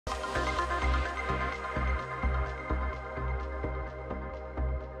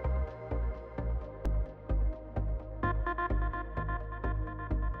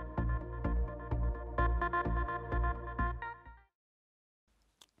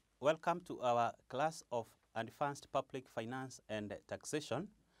welcome to our class of Advanced Public Finance and Taxation,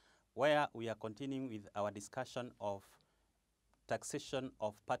 where we are continuing with our discussion of taxation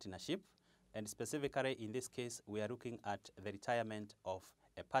of partnership, and specifically in this case, we are looking at the retirement of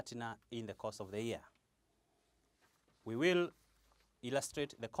a partner in the course of the year. We will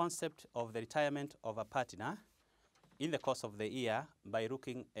illustrate the concept of the retirement of a partner in the course of the year by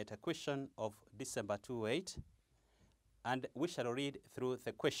looking at a question of December 28, and we shall read through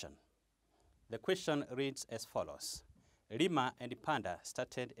the question. The question reads as follows. Lima and Panda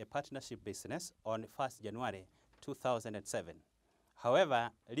started a partnership business on 1st January 2007.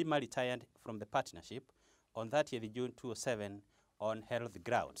 However, Lima retired from the partnership on 30th June 2007 on health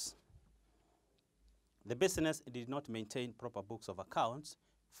grounds. The business did not maintain proper books of accounts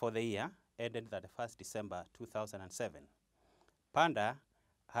for the year ended 31st December 2007. Panda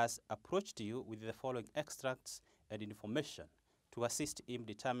has approached you with the following extracts and information to assist him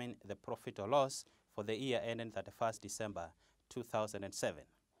determine the profit or loss for the year ending 31st December 2007.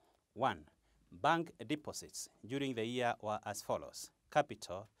 1. Bank deposits during the year were as follows.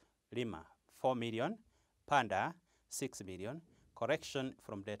 Capital, Lima, 4 million. Panda, 6 million. Correction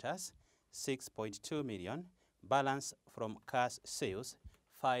from debtors, 6.2 million. Balance from cash sales,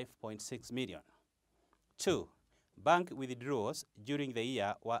 5.6 million. 2. Bank withdrawals during the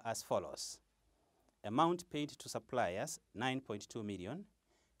year were as follows. Amount paid to suppliers, 9.2 million.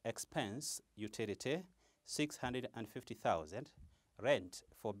 Expense, utility, 650,000. Rent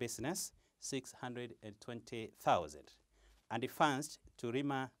for business, 620,000. And the funds to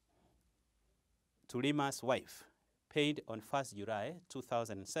Lima's wife, paid on 1st July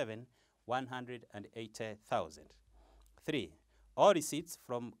 2007, 180,000. 3. All receipts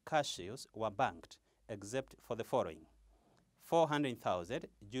from cash sales were banked, except for the following. 400,000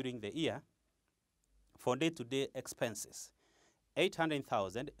 during the year for day-to-day expenses.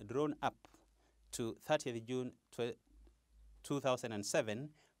 800,000 drawn up to 30th June 2007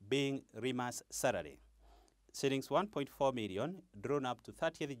 being Rima's salary. Shillings 1.4 million drawn up to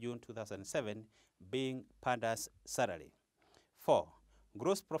 30th June 2007 being Panda's salary. 4.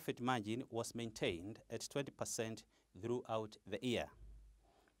 Gross profit margin was maintained at 20% throughout the year.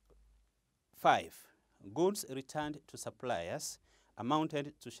 5. Goods returned to suppliers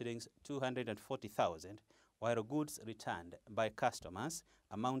amounted to shillings 240,000, while goods returned by customers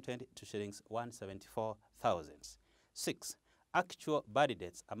amounted to shillings 174,000. 6. Actual bad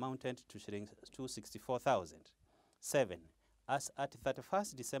debts amounted to shillings 264,000. 7. As at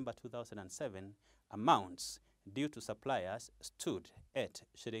 31st December 2007, amounts due to suppliers stood at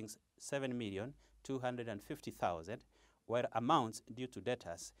shillings 7,250,000, while amounts due to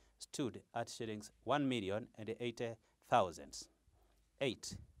debtors stood at shillings 1,080,000.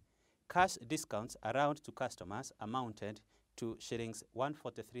 8. Cash discounts around to customers amounted to shillings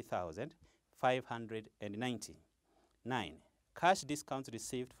 143,590. 9. Cash discounts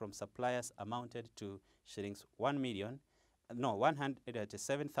received from suppliers amounted to shillings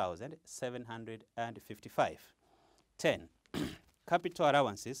 187,755. 10. Capital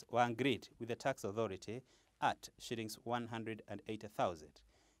allowances were agreed with the tax authority at shillings 180,000.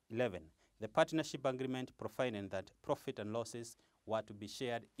 11. The partnership agreement provided that profit and losses were to be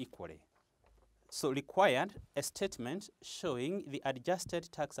shared equally. So required a statement showing the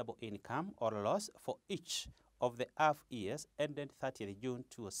adjusted taxable income or loss for each of the half years ended 30th June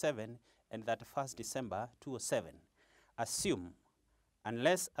 2007 and 31st December 2007. Assume,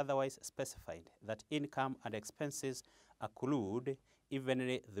 unless otherwise specified, that income and expenses accrued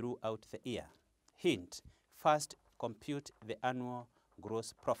evenly throughout the year. Hint, first compute the annual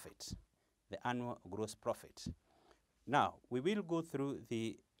gross profit. The annual gross profit. Now, we will go through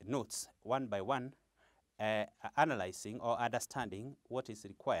the notes one by one, analyzing or understanding what is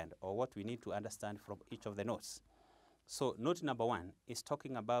required or what we need to understand from each of the notes. So, note number 1 is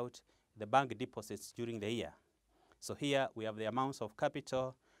talking about the bank deposits during the year. So, here we have the amounts of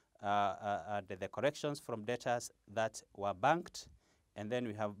capital, the corrections from debtors that were banked, and then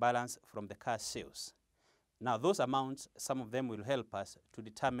we have balance from the cash sales. Now, those amounts, some of them will help us to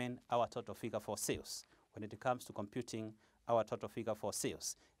determine our total figure for sales when it comes to computing our total figure for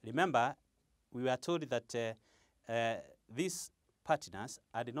sales. Remember, we were told that these partners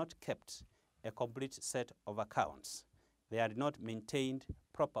had not kept a complete set of accounts. They had not maintained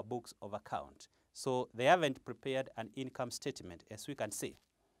proper books of account. So they haven't prepared an income statement, as we can see.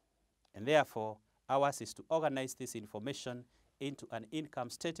 And therefore, ours is to organize this information into an income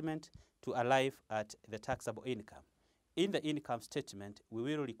statement to arrive at the taxable income. In the income statement, we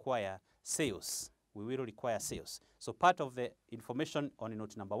will require sales. We will require sales. So part of the information on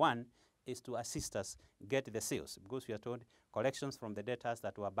note number 1 is to assist us get the sales, because we are told collections from the debtors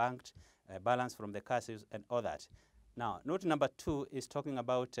that were banked, balance from the cash sales, and all that. Now, note number 2 is talking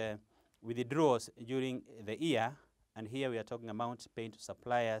about withdrawals during the year, and here we are talking about paying to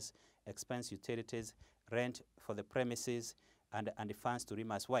suppliers, expense utilities, rent for the premises, and the funds to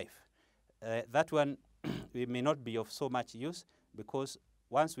Rima's wife. That one it may not be of so much use, because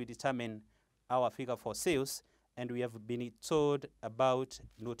once we determine our figure for sales, and we have been told about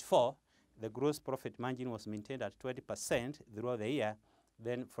note 4, the gross profit margin was maintained at 20% throughout the year,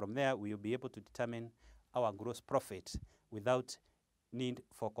 then from there we will be able to determine our gross profit without need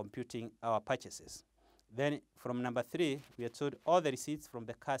for computing our purchases. Then from number 3, we are told all the receipts from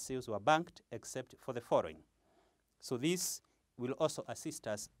the car sales were banked except for the following. So this will also assist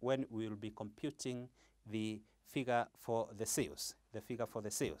us when we will be computing the figure for the sales,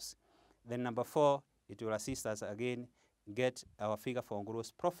 Then number 4, it will assist us again get our figure for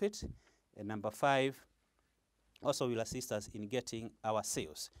gross profit. And number 5 also will assist us in getting our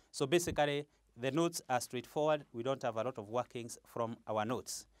sales. So basically, the notes are straightforward. We don't have a lot of workings from our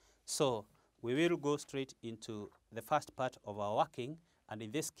notes. So we will go straight into the first part of our working. And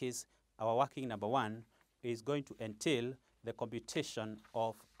in this case, our working number 1 is going to entail the computation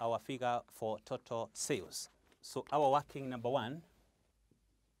of our figure for total sales. So our working number 1,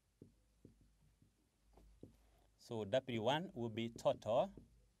 so W1 will be total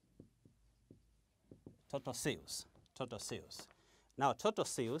sales. Now, total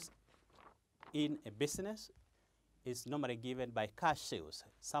sales in a business is normally given by cash sales.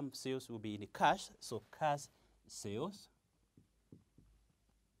 Some sales will be in cash, so cash sales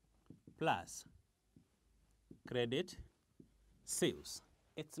plus credit sales.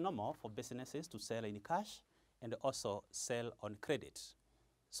 It's normal for businesses to sell in cash and also sell on credit.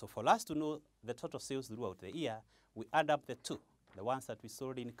 So for us to know the total sales throughout the year, we add up the two, the ones that we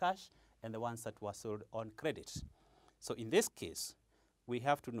sold in cash and the ones that were sold on credit. So in this case, we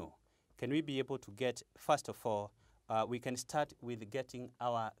have to know, can we be able to get, first of all, we can start with getting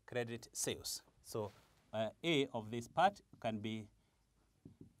our credit sales. So A of this part can be,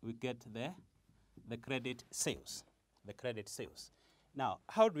 we get the credit sales, Now,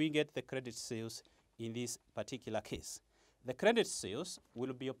 how do we get the credit sales in this particular case? The credit sales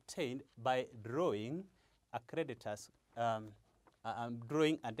will be obtained by drawing a creditor's,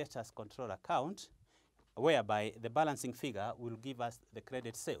 drawing a debtor's control account, whereby the balancing figure will give us the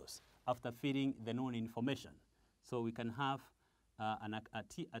credit sales after feeding the known information. So we can have a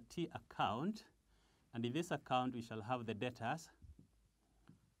T account, and in this account we shall have the debtor's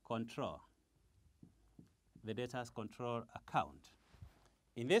control, account.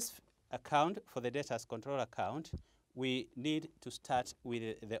 In this account, for the debtor's control account, we need to start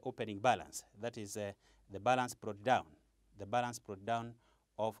with the opening balance. That is the balance brought down,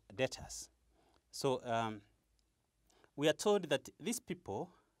 of debtors. So we are told that these people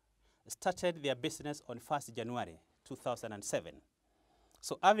started their business on 1st January 2007.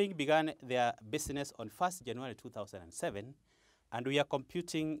 So having begun their business on 1st January 2007, and we are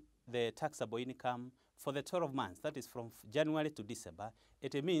computing the taxable income for the 12 months, that is from January to December,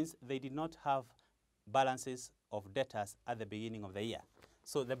 it means they did not have balances of debtors at the beginning of the year.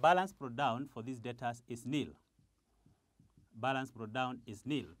 So the balance brought down for these debtors is nil.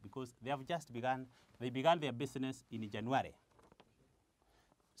 Because they have just begun their business in January.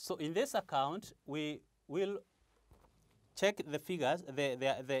 So in this account, we will check the figures,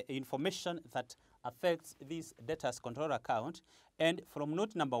 the information that affects this debtors control account. And from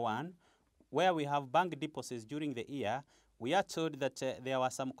note number 1, where we have bank deposits during the year, we are told that there were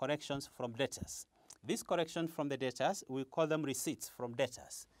some corrections from debtors. These corrections from the debtors, we call them receipts from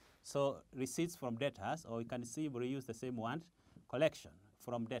debtors. So receipts from debtors, or you can see we use the same one, collection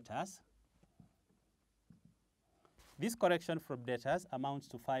from debtors. This correction from debtors amounts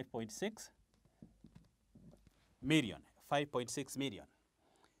to 5.6 million.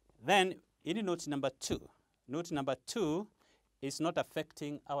 Then in note number 2, is not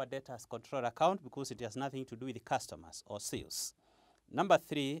affecting our debtors control account because it has nothing to do with the customers or sales. Number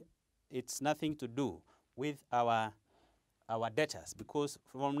 3, it's nothing to do with our debtors, because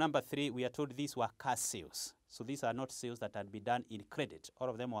from number 3, we are told these were cash sales. So these are not sales that had been done in credit. All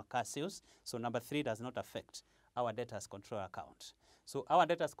of them were cash sales. So number 3 does not affect our debtors control account. So our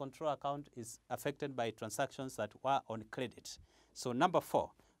debtors control account is affected by transactions that were on credit. So number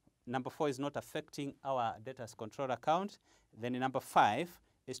 4 is not affecting our debtors control account. Then number 5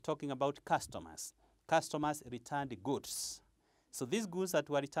 is talking about customers. Customers returned goods. So these goods that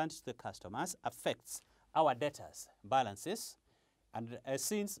were returned to the customers affects our debtors balances. And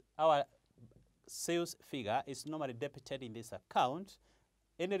since our sales figure is normally debited in this account,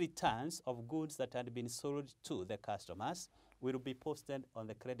 any returns of goods that had been sold to the customers will be posted on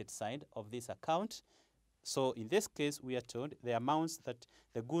the credit side of this account. So in this case, we are told the amounts that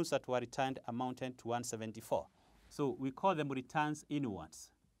the goods that were returned amounted to 174. So we call them returns inwards.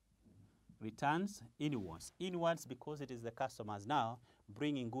 Returns inwards. Inwards because it is the customers now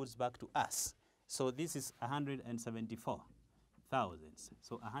bringing goods back to us. So this is 174,000.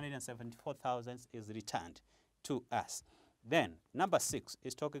 So 174,000 is returned to us. Then number 6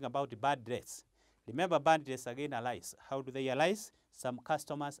 is talking about the bad debts. Remember, bad debts again arise. How do they arise? Some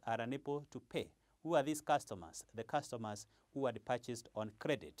customers are unable to pay. Who are these customers? The customers who had purchased on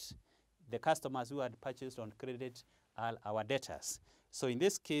credit. The customers who had purchased on credit are our debtors. So in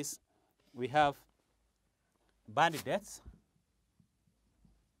this case, we have bad debts.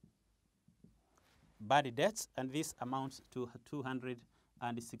 Bad debts, and this amounts to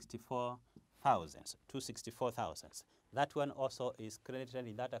 264,000. 264,000. That one also is credited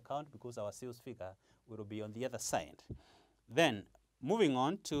in that account because our sales figure will be on the other side. Then, moving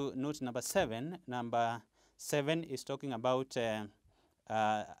on to note number 7. Number 7 is talking about the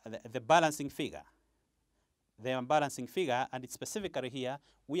balancing figure. The balancing figure, and it's specifically here,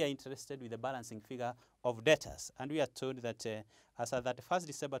 we are interested with the balancing figure of debtors. And we are told that as at 31st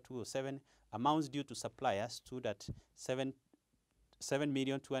December 2007, amounts due to suppliers stood at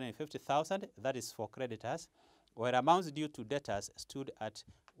 7,250,000, that is for creditors, where amounts due to debtors stood at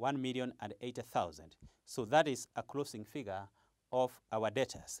 1,080,000. So that is a closing figure of our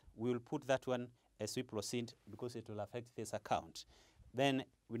debtors. We will put that one as we proceed because it will affect this account. Then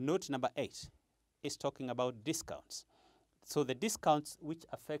with note number 8 is talking about discounts. So the discounts which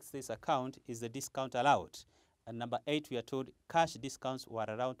affects this account is the discount allowed. And number 8, we are told cash discounts were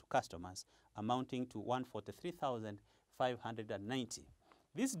allowed to customers amounting to 143,590.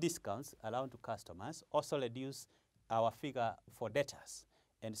 These discounts allowed to customers also reduce our figure for debtors.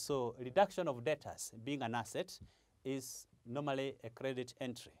 And so reduction of debtors being an asset is normally a credit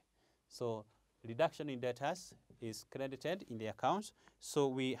entry. So reduction in debtors is credited in the account. So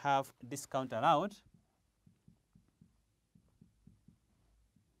we have discount allowed.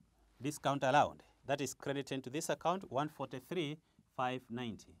 Discount allowed. That is credited to this account,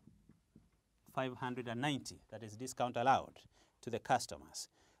 143,590. 590, that is discount allowed to the customers.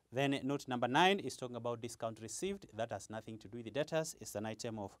 Then note number 9 is talking about discount received. That has nothing to do with the debtors. It's an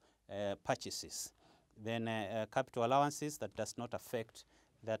item of purchases. Then capital allowances, that does not affect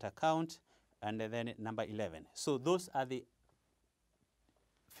that account. And then number 11. So those are the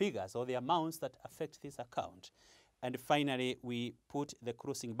figures or the amounts that affect this account. And finally, we put the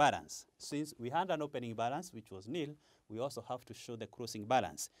closing balance. Since we had an opening balance, which was nil, we also have to show the closing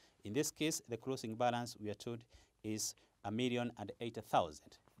balance. In this case, the closing balance, we are told, is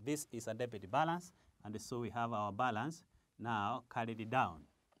 1,080,000. This is a debit balance, and so we have our balance now carried down.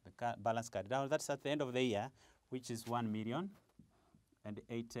 The balance carried down, that's at the end of the year, which is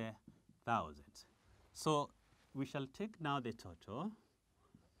 1,080,000. So we shall take now the total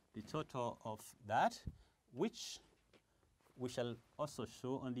of that, which we shall also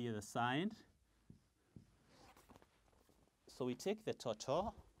show on the other side. So we take the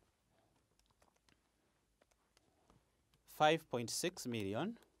total, 5.6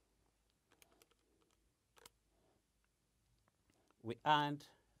 million. We add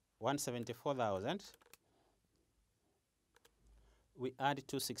 174,000. We add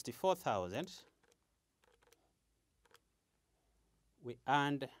 264,000. We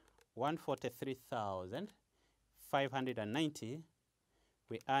add 143,590.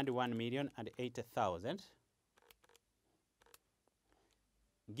 We add 1,080,000,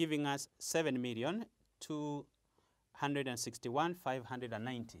 giving us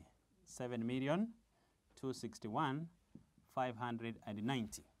 7,261,590.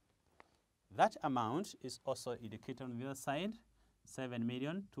 7,261,590. That amount is also indicated on the other side,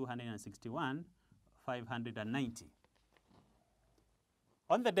 7,261,590.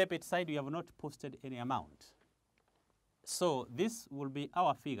 On the debit side, we have not posted any amount. So this will be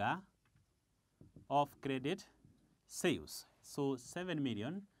our figure of credit sales. So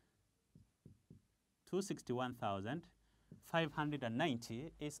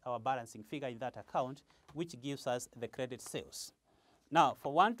 7,261,590 is our balancing figure in that account, which gives us the credit sales. Now,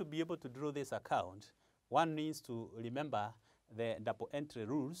 for one to be able to draw this account, one needs to remember the double entry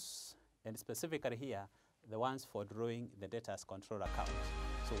rules, and specifically here, the ones for drawing the debtors control account.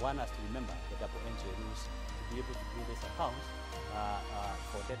 So one has to remember the double entry rules to be able to do this account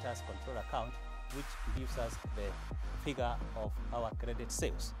for debtors control account, which gives us the figure of our credit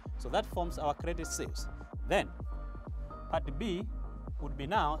sales. So that forms our credit sales. Then, part B would be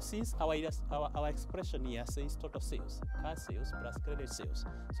now, since our expression here says total sales, cash sales plus credit sales.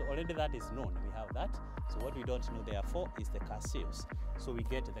 So already that is known, we have that. So what we don't know therefore is the cash sales. So we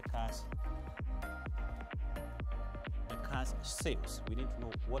get the cash sales. We need to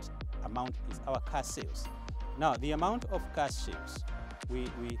know what amount is our cash sales. Now the amount of cash sales, we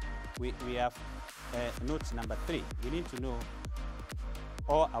have note number 3. We need to know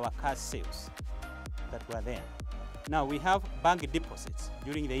all our cash sales that were there. Now we have bank deposits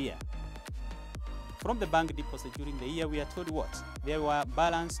during the year. From the bank deposit during the year, we are told what? There were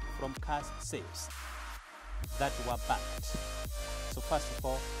balance from cash sales that were banked. So first of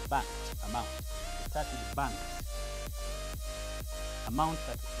all, banked amount. We start with banked. Amount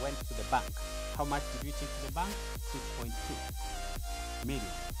that went to the bank. How much did we take to the bank? 6.2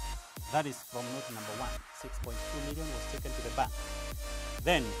 million. That is from note number 1. 6.2 million was taken to the bank.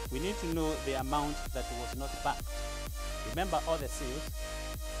 Then we need to know the amount that was not banked. Remember, all the sales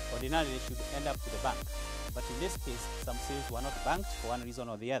ordinarily should end up to the bank. But in this case, some sales were not banked for one reason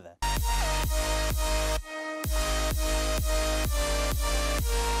or the other.